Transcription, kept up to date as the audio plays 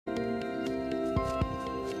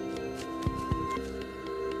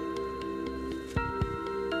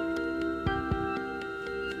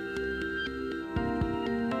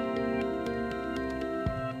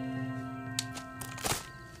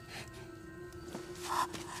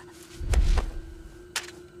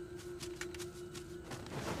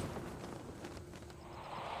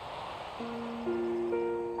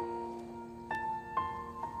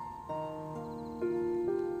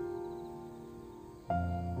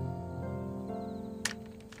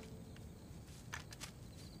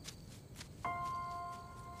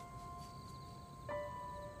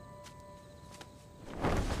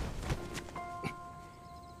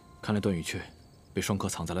看来段雨雀被双客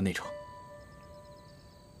藏在了内城。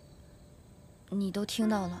你都听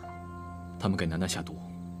到了？他们给楠楠下毒，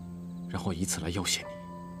然后以此来要挟你。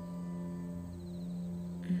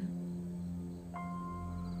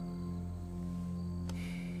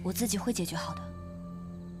我自己会解决好的。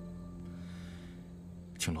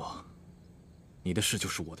青罗，你的事就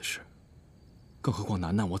是我的事，更何况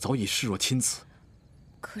楠楠，我早已视若亲子。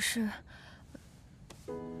可是，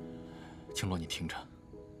青罗，你听着，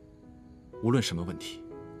无论什么问题，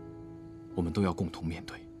我们都要共同面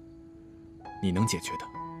对。你能解决的，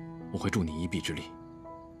我会助你一臂之力；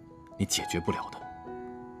你解决不了的，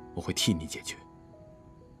我会替你解决。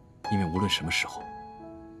因为无论什么时候，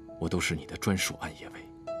我都是你的专属暗夜卫。